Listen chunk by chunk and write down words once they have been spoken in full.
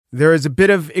There is a bit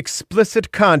of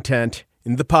explicit content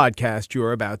in the podcast you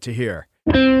are about to hear.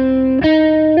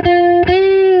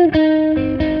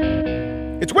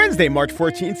 It's Wednesday, March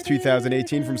 14th,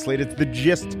 2018. From Slate, it's The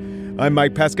Gist. I'm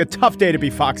Mike Pesca. Tough day to be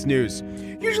Fox News.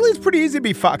 Usually it's pretty easy to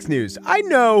be Fox News. I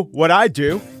know what I'd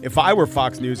do if I were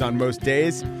Fox News on most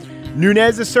days.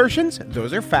 Nunes assertions,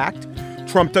 those are fact.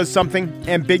 Trump does something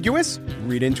ambiguous,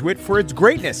 read into it for its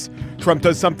greatness. Trump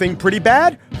does something pretty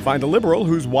bad, find a liberal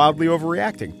who's wildly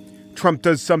overreacting. Trump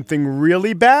does something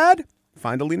really bad,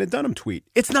 find a Lena Dunham tweet.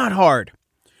 It's not hard.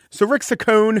 So Rick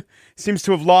Saccone seems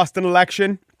to have lost an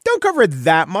election. Don't cover it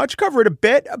that much. Cover it a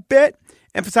bit.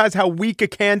 Emphasize how weak a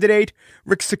candidate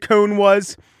Rick Saccone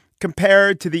was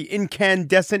compared to the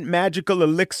incandescent magical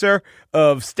elixir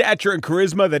of stature and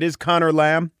charisma that is Connor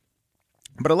Lamb.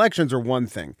 But elections are one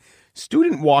thing.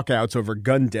 Student walkouts over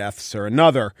gun deaths are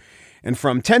another. And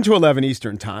from 10 to 11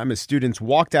 Eastern time, as students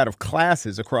walked out of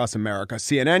classes across America,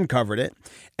 CNN covered it,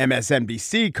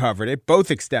 MSNBC covered it, both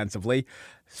extensively.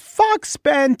 Fox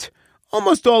spent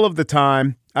almost all of the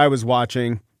time I was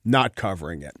watching not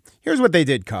covering it. Here's what they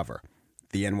did cover.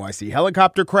 The NYC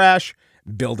helicopter crash,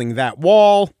 building that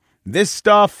wall, this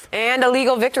stuff. And a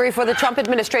legal victory for the Trump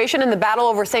administration in the battle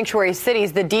over sanctuary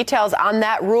cities. The details on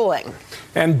that ruling.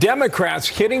 And Democrats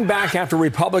hitting back after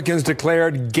Republicans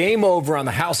declared game over on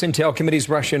the House Intel Committee's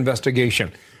Russia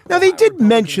investigation. Now, they did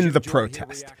mention the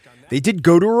protest. They did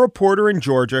go to a reporter in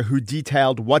Georgia who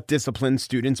detailed what discipline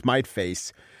students might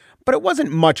face. But it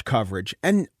wasn't much coverage.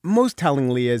 And most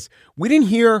tellingly is we didn't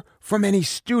hear from any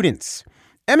students.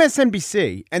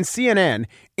 MSNBC and CNN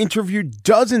interviewed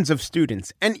dozens of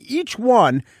students, and each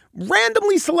one,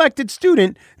 randomly selected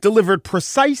student, delivered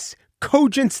precise,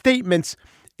 cogent statements.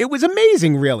 It was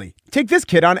amazing, really. Take this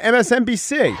kid on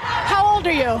MSNBC. How old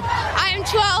are you? I'm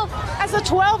 12. As a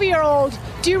 12-year-old,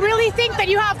 do you really think that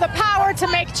you have the power to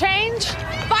make change?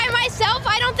 By myself,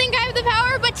 I don't think I have the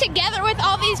power, but together with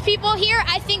all these people here,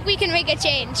 I think we can make a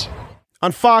change.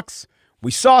 On Fox,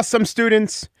 we saw some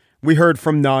students, we heard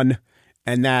from none.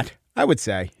 And that, I would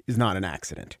say, is not an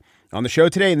accident. On the show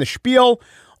today, In the Spiel,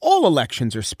 all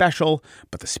elections are special,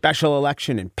 but the special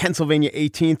election in Pennsylvania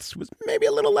 18th was maybe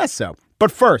a little less so.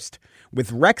 But first,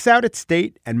 with Rex out at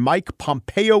state and Mike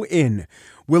Pompeo in,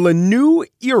 will a new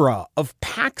era of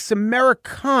Pax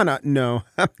Americana... No,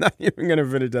 I'm not even going to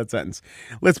finish that sentence.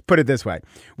 Let's put it this way.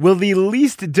 Will the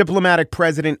least diplomatic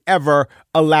president ever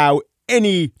allow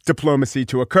any diplomacy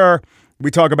to occur?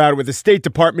 We talk about it with a State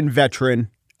Department veteran.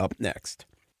 Up next.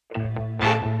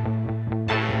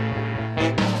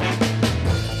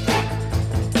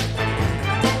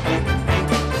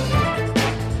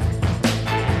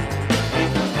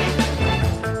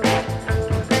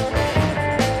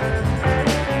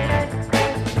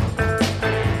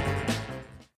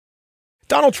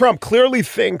 Donald Trump clearly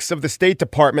thinks of the State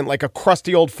Department like a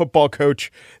crusty old football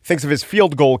coach thinks of his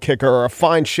field goal kicker, or a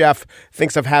fine chef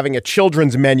thinks of having a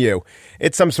children's menu.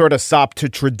 It's some sort of sop to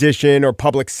tradition or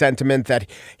public sentiment that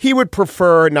he would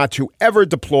prefer not to ever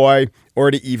deploy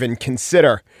or to even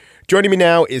consider. Joining me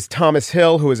now is Thomas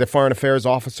Hill, who is a foreign affairs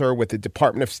officer with the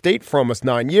Department of State for almost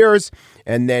 9 years.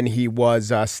 And then he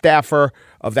was a staffer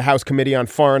of the House Committee on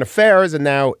Foreign Affairs and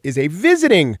now is a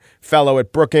visiting fellow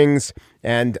at Brookings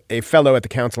and a fellow at the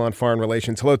Council on Foreign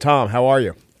Relations. Hello, Tom. How are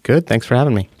you? Good. Thanks for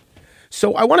having me.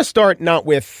 So I want to start not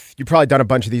with, you've probably done a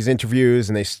bunch of these interviews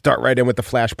and they start right in with the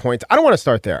flashpoints. I don't want to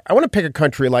start there. I want to pick a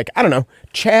country like, I don't know,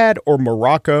 Chad or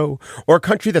Morocco, or a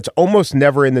country that's almost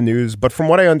never in the news. But from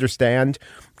what I understand,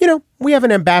 we have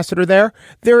an ambassador there.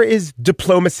 There is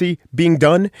diplomacy being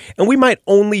done, and we might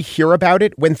only hear about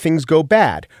it when things go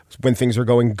bad. When things are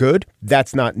going good,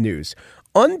 that's not news.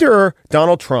 Under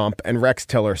Donald Trump and Rex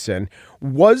Tillerson,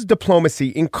 was diplomacy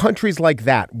in countries like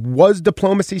that, was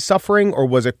diplomacy suffering, or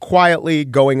was it quietly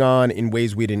going on in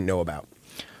ways we didn't know about?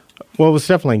 Well, it was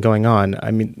definitely going on.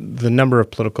 I mean, the number of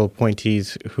political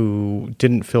appointees who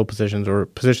didn't fill positions or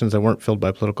positions that weren't filled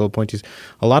by political appointees,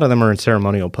 a lot of them are in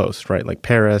ceremonial posts, right? Like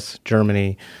Paris,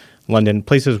 Germany, London,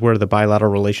 places where the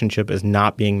bilateral relationship is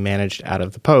not being managed out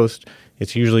of the post.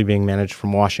 It's usually being managed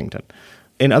from Washington.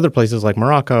 In other places like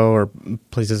Morocco or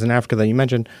places in Africa that you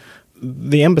mentioned,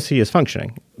 the embassy is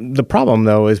functioning. The problem,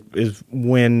 though, is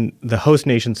when the host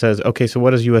nation says, okay, so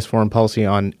what is U.S. foreign policy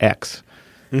on X?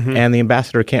 Mm-hmm. And the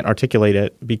ambassador can't articulate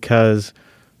it because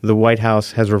the White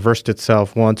House has reversed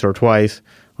itself once or twice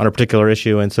on a particular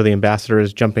issue. And so the ambassador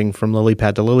is jumping from lily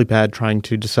pad to lily pad, trying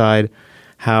to decide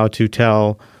how to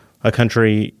tell a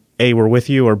country, A, we're with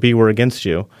you, or B, we're against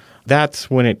you. That's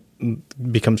when it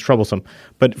becomes troublesome.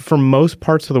 But for most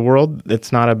parts of the world,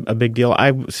 it's not a big deal.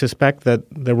 I suspect that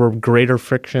there were greater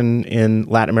friction in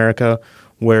Latin America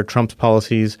where Trump's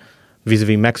policies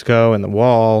vis-a-vis Mexico and the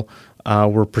wall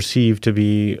were perceived to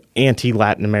be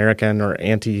anti-Latin American or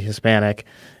anti-Hispanic,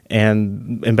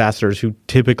 and ambassadors who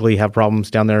typically have problems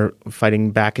down there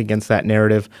fighting back against that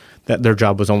narrative, that their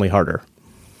job was only harder.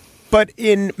 But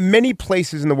in many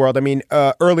places in the world, I mean,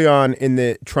 early on in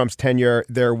the Trump's tenure,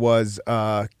 there was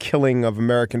killing of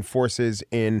American forces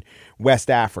in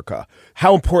West Africa.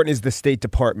 How important is the State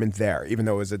Department there, even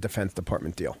though it was a Defense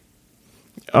Department deal?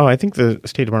 Oh, I think the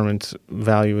State Department's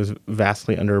value is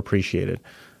vastly underappreciated.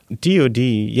 DOD,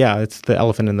 yeah, it's the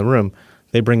elephant in the room.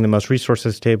 They bring the most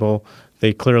resources to the table.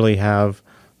 They clearly have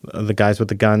the guys with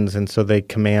the guns, and so they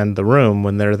command the room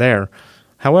when they're there.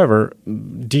 However,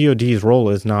 DOD's role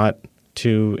is not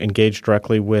to engage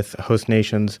directly with host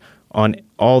nations on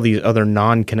all these other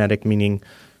non-kinetic, meaning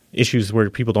issues where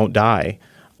people don't die.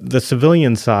 The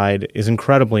civilian side is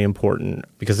incredibly important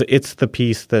because it's the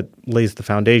piece that lays the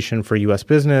foundation for U.S.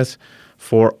 business,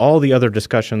 for all the other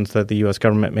discussions that the U.S.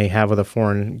 government may have with a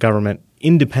foreign government,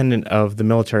 independent of the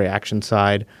military action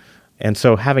side. And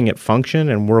so having it function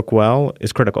and work well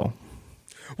is critical.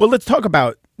 Well, let's talk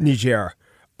about Niger.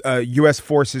 U.S.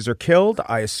 forces are killed.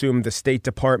 I assume the State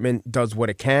Department does what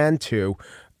it can to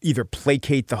either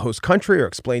placate the host country or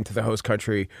explain to the host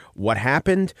country what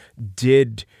happened.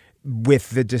 Did,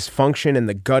 with the dysfunction and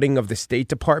the gutting of the State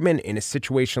Department in a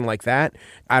situation like that,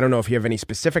 I don't know if you have any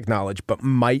specific knowledge, but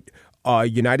might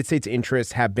United States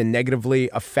interests have been negatively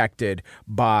affected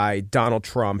by Donald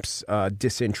Trump's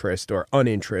disinterest or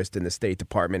uninterest in the State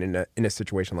Department in a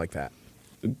situation like that?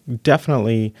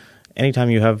 Definitely. Anytime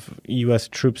you have U.S.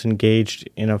 troops engaged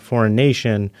in a foreign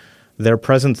nation, their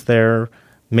presence there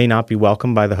may not be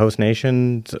welcomed by the host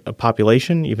nation's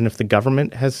population, even if the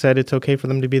government has said it's okay for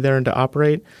them to be there and to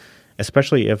operate,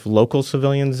 especially if local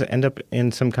civilians end up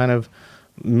in some kind of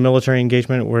military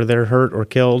engagement where they're hurt or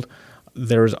killed.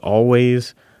 There's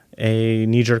always a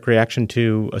knee-jerk reaction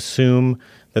to assume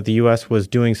that the U.S. was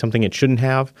doing something it shouldn't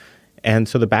have, and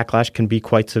so the backlash can be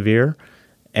quite severe.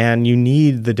 And you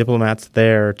need the diplomats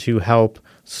there to help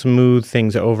smooth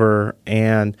things over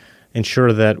and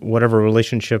ensure that whatever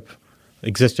relationship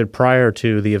existed prior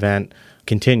to the event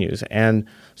continues. And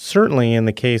certainly in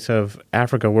the case of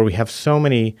Africa, where we have so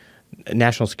many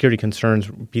national security concerns,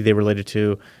 be they related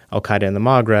to al-Qaeda in the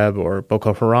Maghreb or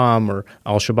Boko Haram or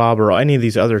al-Shabaab or any of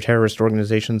these other terrorist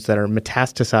organizations that are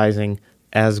metastasizing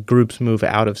as groups move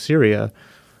out of Syria,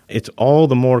 it's all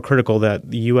the more critical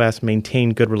that the U.S.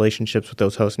 maintain good relationships with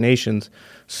those host nations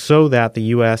so that the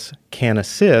U.S. can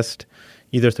assist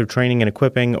either through training and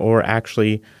equipping or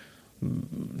actually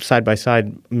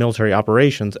side-by-side military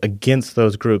operations against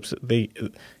those groups.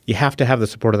 You have to have the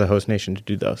support of the host nation to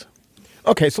do those.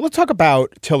 Okay, so let's talk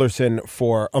about Tillerson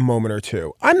for a moment or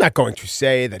two. I'm not going to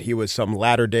say that he was some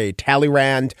latter-day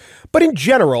Talleyrand, but in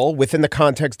general, within the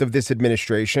context of this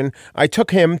administration, I took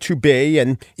him to be,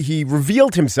 and he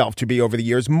revealed himself to be over the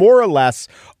years, more or less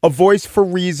a voice for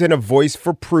reason, a voice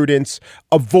for prudence,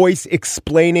 a voice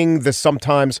explaining the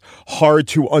sometimes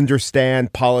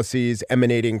hard-to-understand policies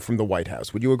emanating from the White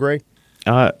House. Would you agree?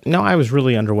 No, I was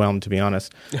really underwhelmed, to be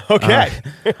honest. Okay.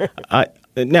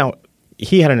 Now,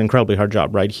 he had an incredibly hard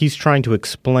job, right? He's trying to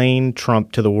explain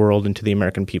Trump to the world and to the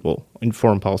American people in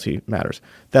foreign policy matters.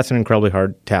 That's an incredibly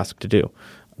hard task to do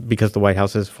because the White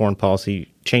House's foreign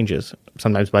policy changes,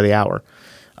 sometimes by the hour,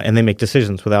 and they make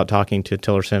decisions without talking to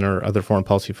Tillerson or other foreign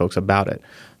policy folks about it.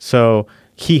 So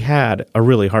he had a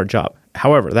really hard job.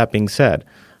 However, that being said,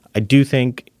 I do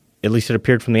think, at least it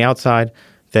appeared from the outside,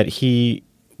 that he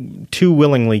too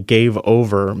willingly gave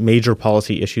over major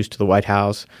policy issues to the White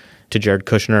House, to Jared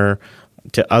Kushner,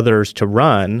 to others to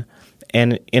run,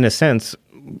 and in a sense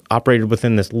operated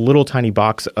within this little tiny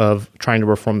box of trying to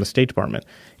reform the State Department.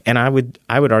 And I would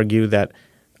argue that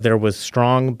there was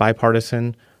strong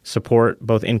bipartisan support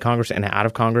both in Congress and out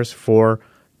of Congress for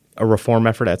a reform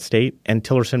effort at state, and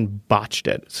Tillerson botched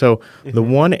it. So the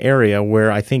one area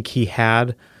where I think he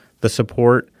had the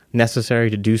support necessary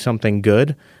to do something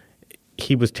good,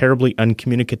 he was terribly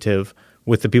uncommunicative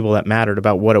with the people that mattered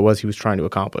about what it was he was trying to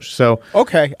accomplish. So,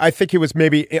 okay, I think he was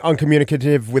maybe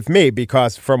uncommunicative with me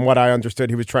because from what I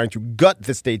understood, he was trying to gut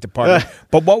the State Department.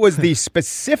 But what was the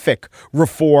specific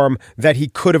reform that he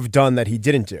could have done that he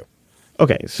didn't do?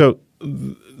 Okay, so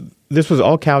this was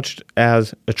all couched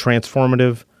as a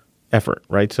transformative effort,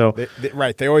 right? So,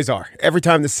 they always are. Every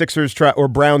time the Sixers try or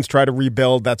Browns try to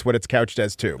rebuild, that's what it's couched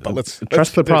as too. But let's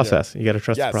trust the process. You got to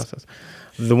trust the process.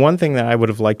 The one thing that I would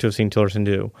have liked to have seen Tillerson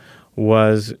do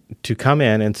was to come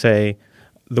in and say,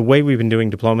 the way we've been doing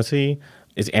diplomacy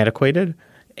is antiquated,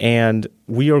 and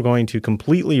we are going to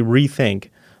completely rethink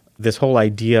this whole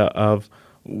idea of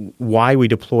why we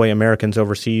deploy Americans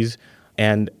overseas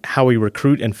and how we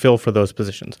recruit and fill for those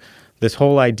positions. This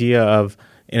whole idea of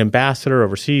an ambassador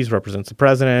overseas represents the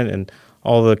president and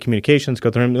all the communications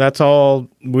go through him, that's all,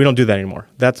 we don't do that anymore.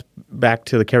 That's back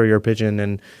to the carrier pigeon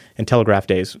and telegraph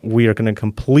days. We are going to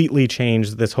completely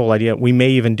change this whole idea. We may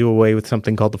even do away with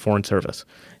something called the Foreign Service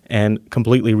and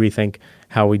completely rethink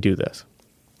how we do this.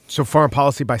 So foreign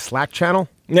policy by Slack channel?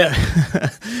 Yeah.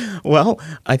 Well,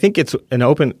 I think it's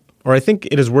I think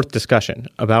it is worth discussion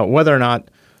about whether or not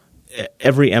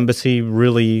every embassy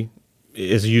really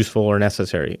is useful or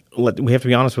necessary. We have to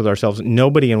be honest with ourselves.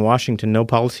 Nobody in Washington, no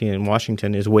policy in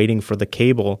Washington is waiting for the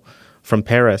cable from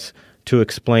Paris to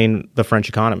explain the French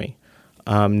economy.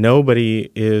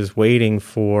 Nobody is waiting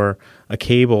for a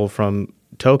cable from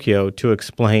Tokyo to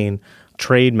explain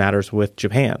trade matters with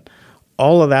Japan.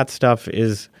 All of that stuff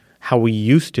is how we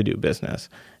used to do business.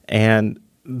 And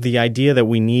the idea that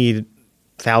we need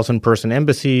 1,000-person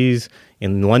embassies,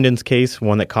 in London's case,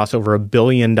 one that costs over $1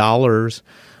 billion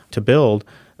to build,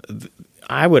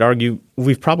 I would argue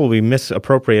we've probably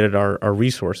misappropriated our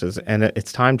resources, and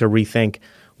it's time to rethink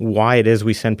why it is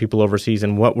we send people overseas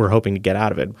and what we're hoping to get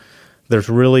out of it. There's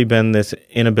really been this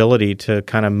inability to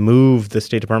kind of move the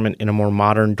State Department in a more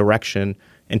modern direction,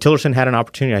 and Tillerson had an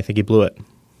opportunity. I think he blew it.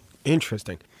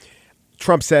 Interesting.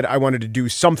 Trump said, I wanted to do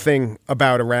something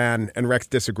about Iran, and Rex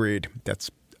disagreed. That's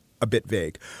a bit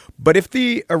vague. But if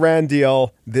the Iran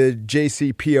deal, the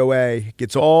JCPOA,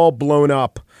 gets all blown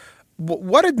up,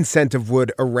 what incentive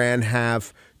would Iran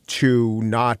have to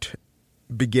not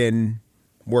begin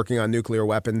working on nuclear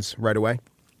weapons right away?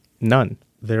 None.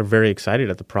 They're very excited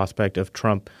at the prospect of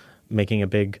Trump making a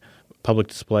big public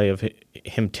display of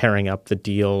him tearing up the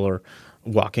deal or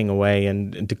walking away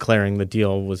and declaring the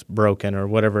deal was broken or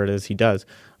whatever it is he does,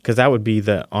 because that would be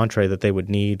the entree that they would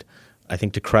need, I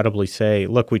think, to credibly say,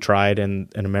 look, we tried and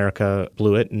America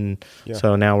blew it, and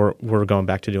so now we're going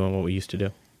back to doing what we used to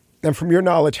do. And from your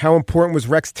knowledge, how important was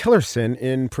Rex Tillerson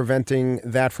in preventing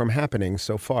that from happening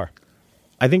so far?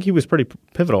 I think he was pretty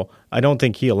pivotal. I don't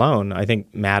think he alone. I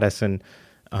think Mattis and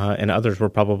others were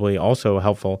probably also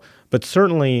helpful. But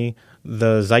certainly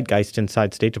the zeitgeist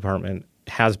inside State Department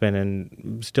has been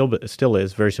and still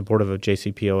is very supportive of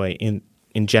JCPOA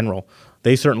in general.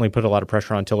 They certainly put a lot of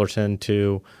pressure on Tillerson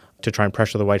to try and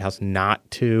pressure the White House not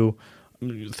to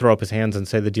throw up his hands and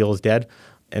say the deal is dead.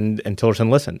 And Tillerson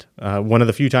listened. One of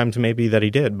the few times maybe that he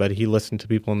did, but he listened to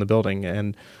people in the building.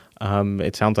 And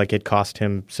it sounds like it cost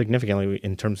him significantly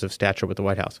in terms of stature with the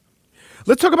White House.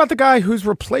 Let's talk about the guy who's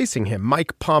replacing him,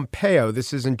 Mike Pompeo.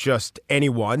 This isn't just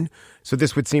anyone. So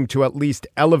this would seem to at least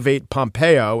elevate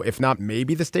Pompeo, if not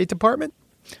maybe the State Department?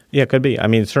 Yeah, it could be. I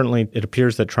mean, certainly it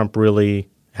appears that Trump really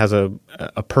has a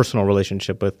personal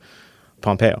relationship with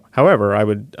Pompeo. However, I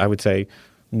would say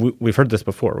we've heard this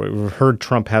before. We've heard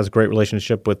Trump has a great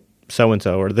relationship with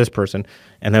so-and-so or this person,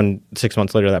 and then 6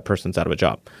 months later that person's out of a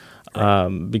job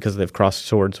because they've crossed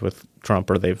swords with Trump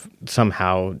or they've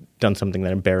somehow done something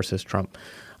that embarrasses Trump.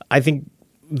 I think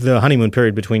the honeymoon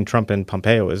period between Trump and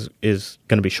Pompeo is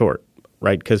going to be short,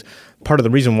 right? Because part of the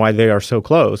reason why they are so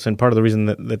close and part of the reason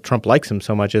that Trump likes him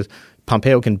so much is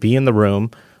Pompeo can be in the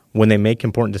room when they make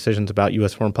important decisions about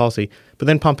U.S. foreign policy, but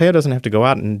then Pompeo doesn't have to go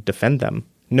out and defend them.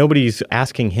 Nobody's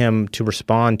asking him to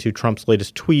respond to Trump's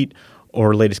latest tweet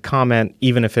or latest comment,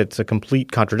 even if it's a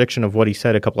complete contradiction of what he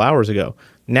said a couple hours ago.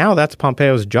 Now that's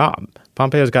Pompeo's job.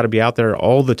 Pompeo's got to be out there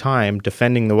all the time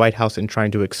defending the White House and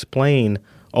trying to explain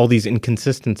all these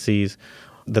inconsistencies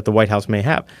that the White House may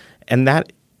have. And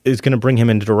that is going to bring him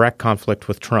into direct conflict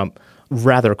with Trump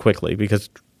rather quickly because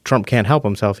Trump can't help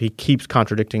himself. He keeps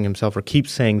contradicting himself or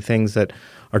keeps saying things that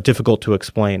are difficult to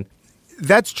explain.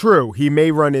 That's true. He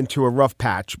may run into a rough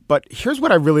patch. But here's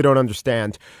what I really don't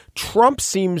understand. Trump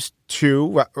seems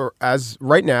to, or as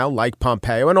right now, like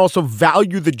Pompeo, and also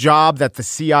value the job that the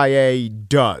CIA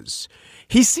does.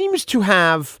 He seems to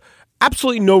have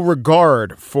absolutely no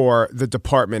regard for the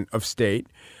Department of State.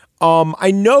 I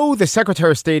know the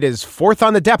Secretary of State is fourth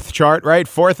on the depth chart, right?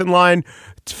 Fourth in line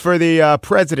for the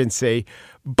presidency.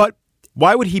 But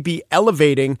why would he be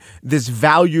elevating this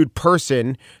valued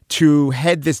person to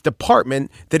head this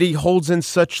department that he holds in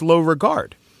such low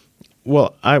regard?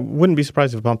 Well, I wouldn't be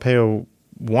surprised if Pompeo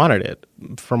wanted it.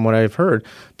 From what I've heard,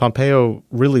 Pompeo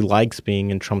really likes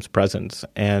being in Trump's presence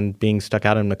and being stuck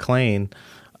out in McLean,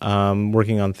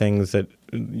 working on things that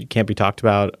can't be talked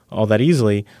about all that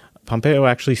easily. Pompeo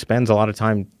actually spends a lot of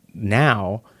time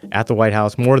now at the White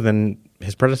House, more than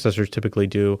his predecessors typically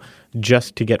do,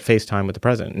 just to get face time with the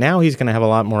president. Now he's going to have a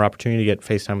lot more opportunity to get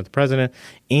face time with the president,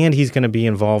 and he's going to be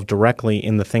involved directly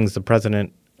in the things the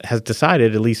president has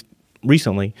decided, at least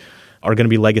recently, are going to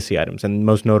be legacy items, and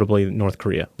most notably North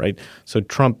Korea, right? So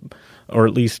Trump, or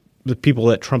at least the people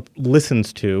that Trump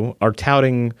listens to are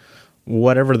touting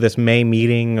whatever this May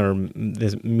meeting or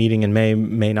this meeting in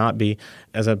may not be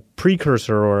as a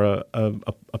precursor or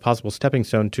a possible stepping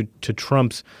stone to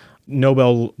Trump's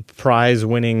Nobel Prize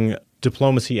winning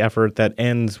diplomacy effort that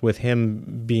ends with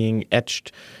him being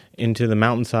etched into the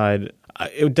mountainside.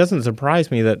 It doesn't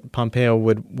surprise me that Pompeo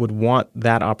would want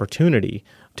that opportunity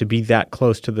to be that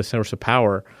close to the source of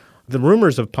power. The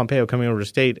rumors of Pompeo coming over to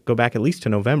state go back at least to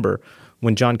November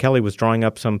when John Kelly was drawing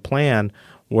up some plan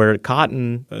where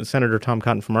Cotton, Senator Tom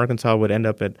Cotton from Arkansas, would end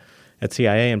up at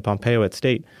CIA and Pompeo at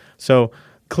state. So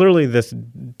clearly this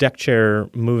deck chair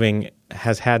moving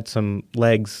has had some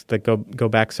legs that go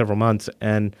back several months.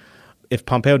 And if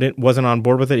Pompeo wasn't on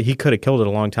board with it, he could have killed it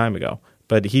a long time ago.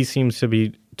 But he seems to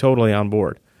be totally on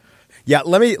board. Yeah,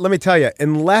 let me tell you,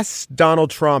 unless Donald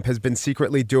Trump has been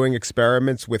secretly doing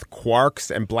experiments with quarks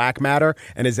and black matter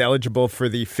and is eligible for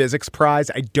the physics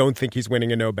prize, I don't think he's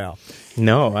winning a Nobel.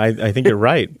 No, I think you're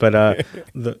right. But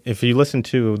if you listen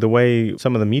to the way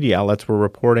some of the media outlets were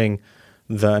reporting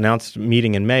the announced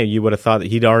meeting in May, you would have thought that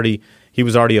he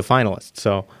was already a finalist.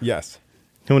 So yes,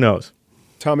 who knows?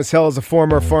 Thomas Hill is a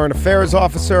former foreign affairs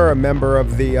officer, a member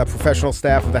of the professional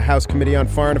staff of the House Committee on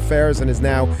Foreign Affairs, and is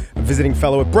now a visiting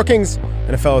fellow at Brookings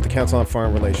and a fellow at the Council on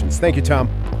Foreign Relations. Thank you, Tom.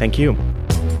 Thank you.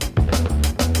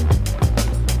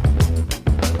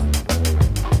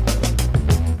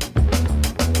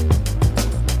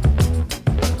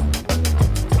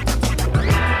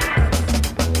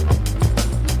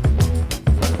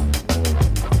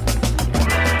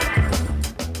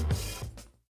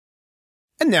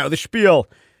 And now the spiel.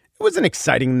 It was an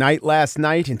exciting night last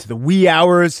night into the wee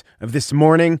hours of this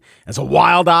morning as a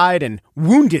wild-eyed and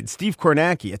wounded Steve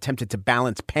Kornacki attempted to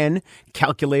balance pen,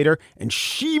 calculator, and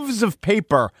sheaves of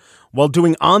paper while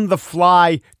doing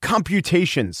on-the-fly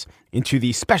computations into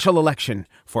the special election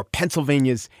for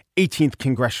Pennsylvania's 18th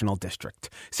Congressional District.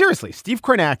 Seriously, Steve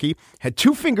Kornacki had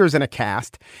two fingers in a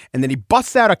cast, and then he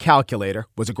busts out a calculator.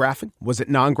 Was it graphing? Was it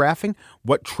non-graphing?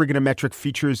 What trigonometric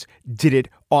features did it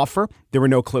offer? There were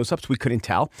no close-ups. We couldn't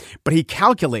tell. But he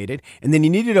calculated, and then he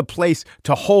needed a place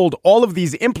to hold all of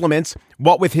these implements,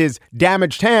 what with his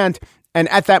damaged hand. And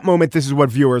at that moment, this is what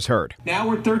viewers heard. Now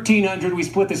we're 1,300. We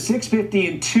split the 650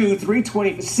 in two,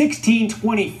 320,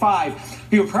 1625.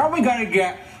 You probably got to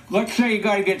get, let's say you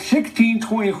got to get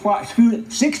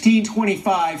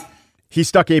 1625. He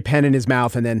stuck a pen in his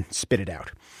mouth and then spit it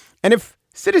out. And if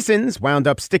citizens wound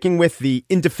up sticking with the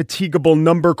indefatigable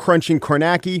number-crunching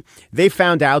Kornacki, they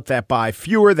found out that by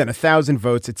fewer than 1,000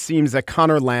 votes, it seems that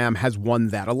Connor Lamb has won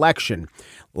that election.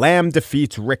 Lamb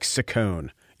defeats Rick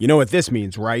Saccone. You know what this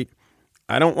means, right?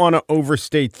 I don't want to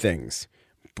overstate things,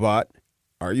 but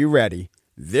are you ready?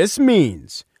 This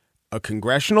means a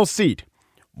congressional seat,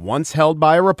 once held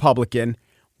by a Republican,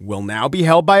 will now be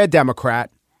held by a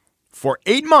Democrat for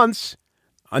 8 months,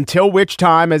 until which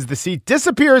time as the seat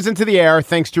disappears into the air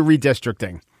thanks to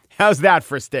redistricting. How's that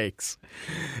for stakes?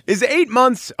 Is 8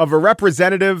 months of a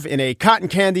representative in a cotton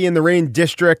candy in the rain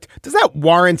district, does that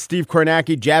warrant Steve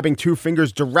Kornacki jabbing two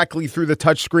fingers directly through the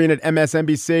touchscreen at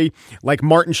MSNBC like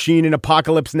Martin Sheen in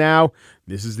Apocalypse Now?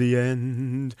 This is the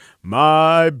end,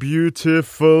 my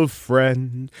beautiful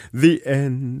friend, the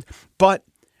end. But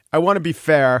I want to be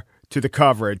fair to the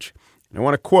coverage, and I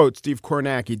want to quote Steve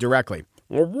Kornacki directly.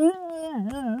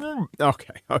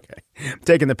 Okay. I'm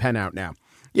taking the pen out now.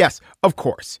 Yes, of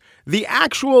course. The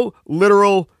actual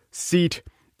literal seat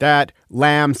that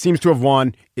Lamb seems to have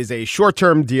won is a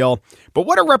short-term deal, but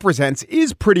what it represents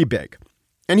is pretty big.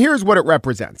 And here's what it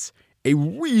represents. A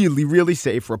really, really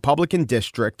safe Republican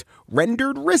district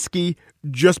rendered risky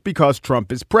just because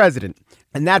Trump is president.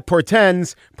 And that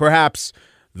portends, perhaps,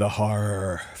 the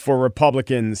horror for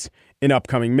Republicans in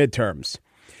upcoming midterms.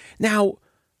 Now,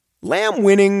 Lamb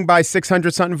winning by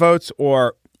 600-something votes,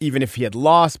 or even if he had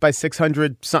lost by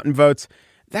 600-something votes,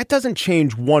 that doesn't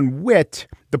change one whit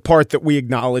the part that we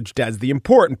acknowledged as the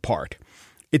important part.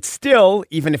 It's still,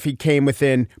 even if he came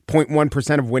within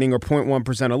 0.1% of winning or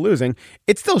 0.1% of losing,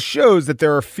 it still shows that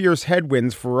there are fierce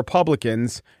headwinds for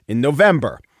Republicans in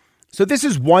November. So this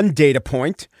is one data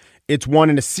point. It's one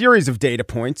in a series of data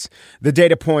points. The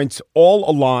data points all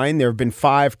align. There have been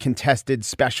 5 contested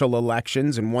special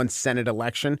elections and 1 Senate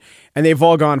election, and they've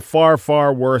all gone far,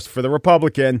 far worse for the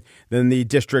Republican than the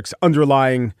district's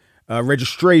underlying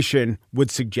registration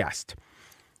would suggest.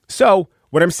 So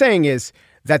what I'm saying is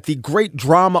that the great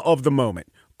drama of the moment,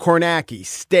 Kornacki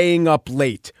staying up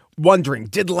late, wondering,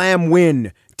 did Lamb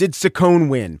win? Did Saccone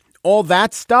win? All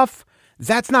that stuff,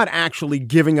 that's not actually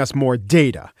giving us more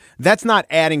data. That's not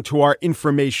adding to our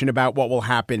information about what will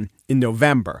happen in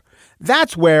November.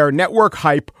 That's where network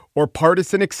hype or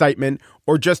partisan excitement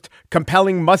or just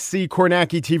compelling must-see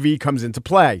Kornacki TV comes into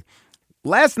play.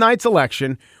 Last night's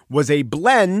election was a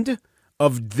blend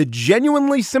of the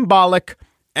genuinely symbolic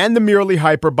and the merely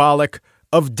hyperbolic,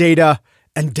 of data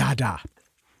and dada.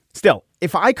 Still,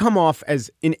 if I come off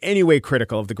as in any way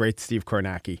critical of the great Steve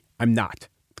Kornacki, I'm not.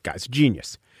 The guy's a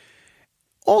genius.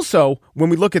 Also, when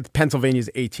we look at Pennsylvania's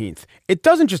 18th, it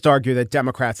doesn't just argue that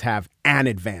Democrats have an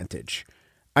advantage.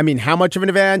 I mean, how much of an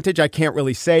advantage? I can't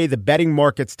really say. The betting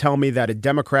markets tell me that a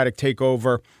Democratic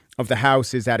takeover of the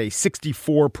House is at a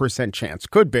 64% chance.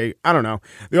 Could be. I don't know.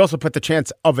 They also put the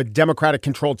chance of a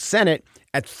Democratic-controlled Senate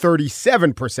at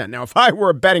 37%. Now, if I were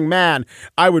a betting man,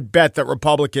 I would bet that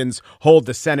Republicans hold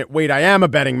the Senate. Wait, I am a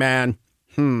betting man.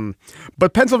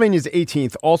 But Pennsylvania's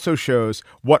 18th also shows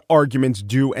what arguments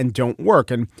do and don't work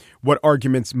and what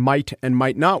arguments might and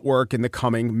might not work in the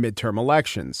coming midterm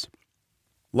elections.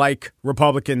 Like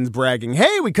Republicans bragging,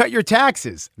 hey, we cut your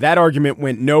taxes. That argument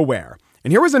went nowhere.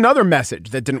 And here was another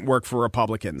message that didn't work for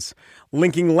Republicans,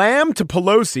 linking Lamb to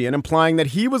Pelosi and implying that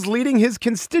he was leading his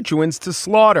constituents to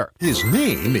slaughter. His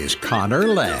name is Connor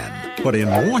Lamb, but in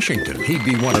Washington, he'd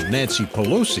be one of Nancy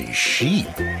Pelosi's sheep.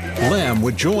 Lamb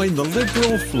would join the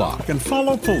liberal flock and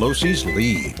follow Pelosi's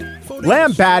lead.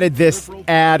 Lamb batted this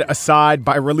ad aside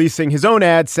by releasing his own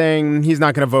ad saying he's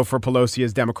not going to vote for Pelosi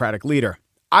as Democratic leader.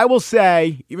 I will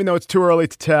say, even though it's too early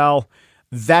to tell,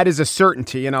 that is a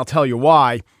certainty, and I'll tell you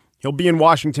why. He'll be in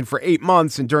Washington for 8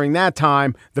 months, and during that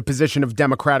time, the position of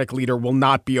Democratic leader will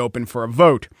not be open for a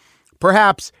vote.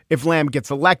 Perhaps if Lamb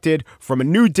gets elected from a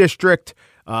new district,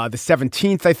 the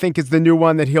 17th, I think, is the new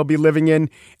one that he'll be living in,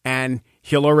 and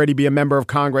he'll already be a member of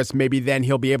Congress. Maybe then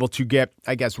he'll be able to get,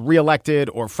 I guess, reelected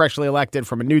or freshly elected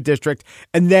from a new district,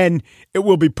 and then it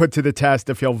will be put to the test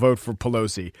if he'll vote for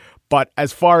Pelosi. But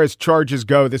as far as charges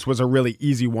go, this was a really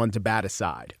easy one to bat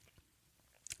aside.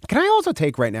 Can I also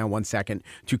take right now 1 second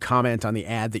to comment on the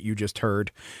ad that you just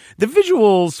heard? The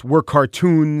visuals were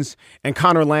cartoons, and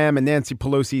Connor Lamb and Nancy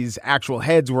Pelosi's actual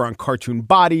heads were on cartoon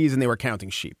bodies, and they were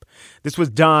counting sheep. This was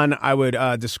done, I would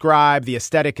describe the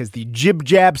aesthetic as the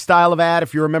jib-jab style of ad,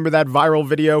 if you remember that viral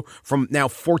video from now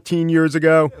 14 years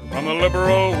ago. From the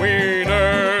liberal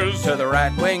wieners to the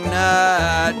right-wing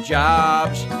nut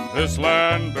jobs, this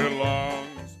land belongs.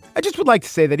 I just would like to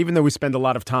say that even though we spend a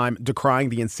lot of time decrying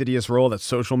the insidious role that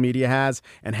social media has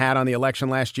and had on the election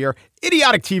last year,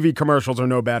 idiotic TV commercials are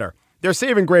no better. Their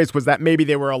saving grace was that maybe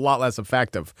they were a lot less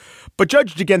effective. But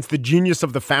judged against the genius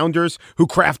of the founders who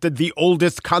crafted the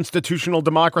oldest constitutional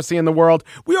democracy in the world,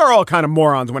 we are all kind of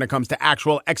morons when it comes to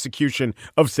actual execution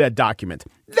of said document.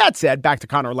 That said, back to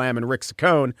Connor Lamb and Rick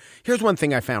Saccone, here's one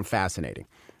thing I found fascinating.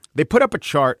 They put up a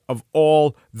chart of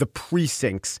all the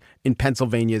precincts in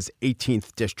Pennsylvania's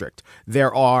 18th district.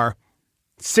 There are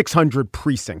 600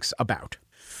 precincts about.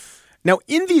 Now,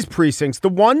 in these precincts, the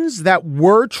ones that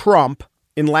were Trump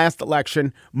in last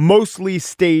election mostly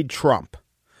stayed Trump.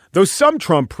 Though some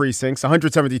Trump precincts,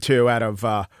 172 out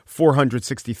of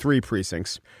 463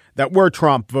 precincts that were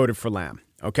Trump, voted for Lamb,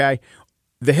 okay?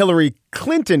 The Hillary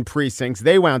Clinton precincts,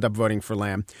 they wound up voting for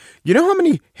Lamb. You know how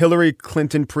many Hillary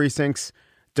Clinton precincts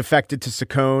defected to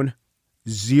Saccone?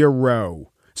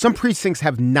 0. Some precincts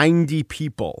have 90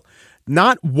 people.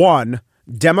 Not one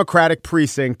Democratic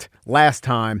precinct last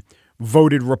time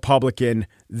voted Republican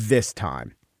this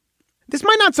time. This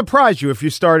might not surprise you if you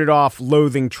started off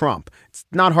loathing Trump. It's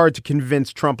not hard to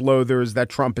convince Trump loathers that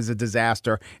Trump is a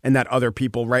disaster and that other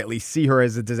people rightly see her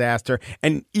as a disaster.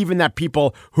 And even that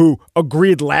people who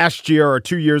agreed last year or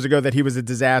 2 years ago that he was a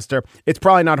disaster, it's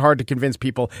probably not hard to convince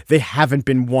people they haven't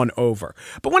been won over.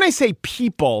 But when I say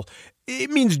people, it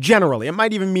means generally. It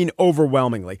might even mean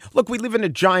overwhelmingly. Look, we live in a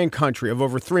giant country of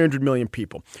over 300 million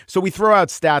people. So we throw out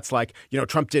stats like,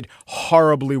 Trump did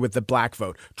horribly with the black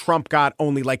vote. Trump got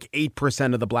only like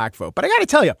 8% of the black vote. But I got to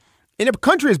tell you, in a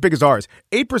country as big as ours,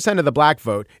 8% of the black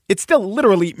vote, it's still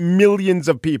literally millions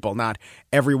of people. Not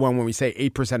everyone. When we say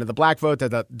 8% of the black vote,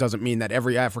 that doesn't mean that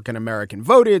every African-American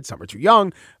voted. Some are too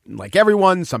young, like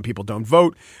everyone. Some people don't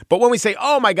vote. But when we say,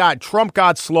 oh my God, Trump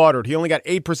got slaughtered, he only got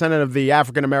 8% of the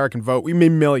African-American vote, we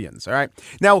mean millions, all right?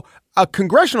 Now, a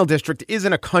congressional district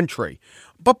isn't a country.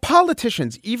 But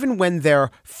politicians, even when they're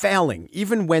failing,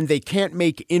 even when they can't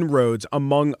make inroads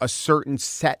among a certain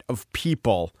set of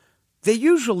people, they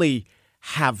usually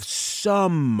have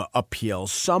some appeal,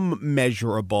 some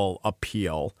measurable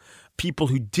appeal. People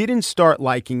who didn't start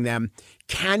liking them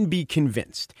can be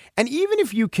convinced. And even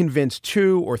if you convince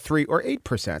 2 or 3 or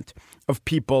 8% of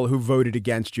people who voted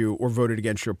against you or voted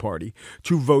against your party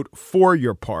to vote for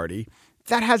your party,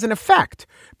 that has an effect.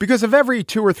 Because of every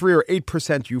 2 or 3 or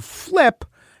 8% you flip,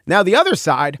 now the other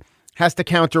side has to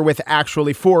counter with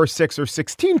actually 4 or 6 or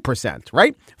 16%,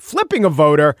 right? Flipping a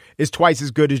voter is twice as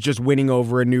good as just winning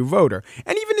over a new voter.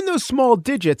 And even in those small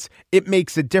digits, it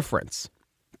makes a difference.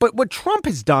 But what Trump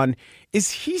has done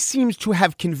is he seems to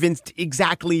have convinced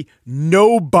exactly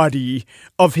nobody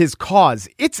of his cause.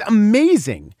 It's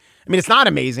amazing. I mean, it's not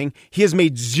amazing. He has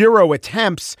made 0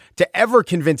 attempts to ever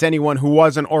convince anyone who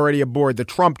wasn't already aboard the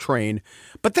Trump train.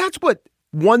 But that's what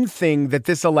one thing that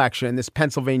this election, this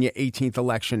Pennsylvania 18th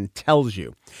election, tells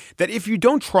you. That if you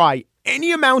don't try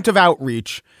any amount of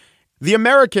outreach, the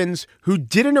Americans who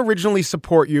didn't originally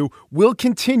support you will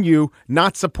continue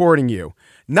not supporting you.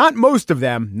 Not most of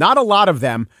them, not a lot of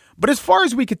them, but as far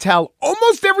as we could tell,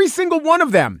 almost every single one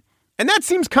of them. And that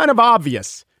seems kind of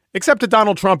obvious. Except to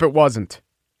Donald Trump, it wasn't.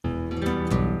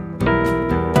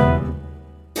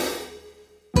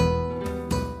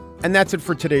 And that's it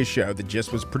for today's show. The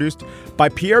Gist was produced by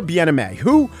Pierre Bien-Aimé,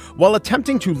 who, while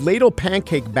attempting to ladle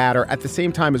pancake batter at the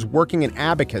same time as working an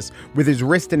abacus with his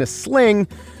wrist in a sling,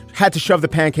 had to shove the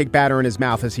pancake batter in his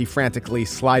mouth as he frantically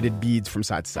slided beads from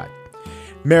side to side.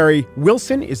 Mary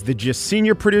Wilson is the Gist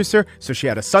senior producer, so she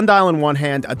had a sundial in one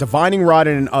hand, a divining rod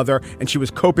in another, and she was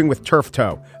coping with turf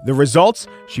toe. The results?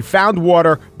 She found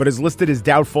water, but is listed as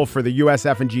doubtful for the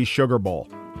USF&G Sugar Bowl.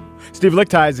 Steve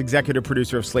Lichtai is executive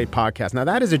producer of Slate Podcast. Now,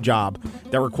 that is a job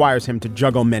that requires him to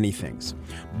juggle many things.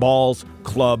 Balls,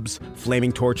 clubs,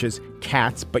 flaming torches,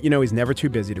 cats. But, he's never too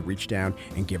busy to reach down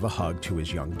and give a hug to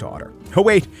his young daughter. Oh,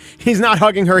 wait, he's not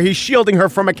hugging her. He's shielding her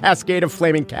from a cascade of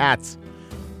flaming cats.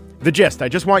 The Gist. I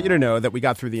just want you to know that we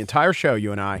got through the entire show,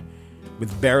 you and I,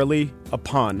 with barely a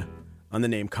pun on the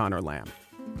name Connor Lamb.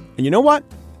 And you know what?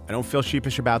 I don't feel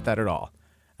sheepish about that at all.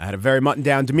 I had a very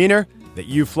mutton-down demeanor that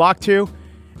you flocked to,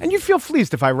 and you feel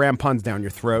fleeced if I ram puns down your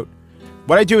throat.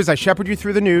 What I do is I shepherd you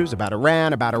through the news about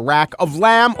Iran, about Iraq, of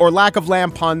lamb or lack of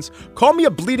lamb puns. Call me a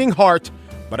bleeding heart,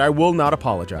 but I will not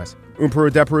apologize.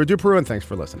 Umperu, deperu, duperu, and thanks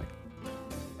for listening.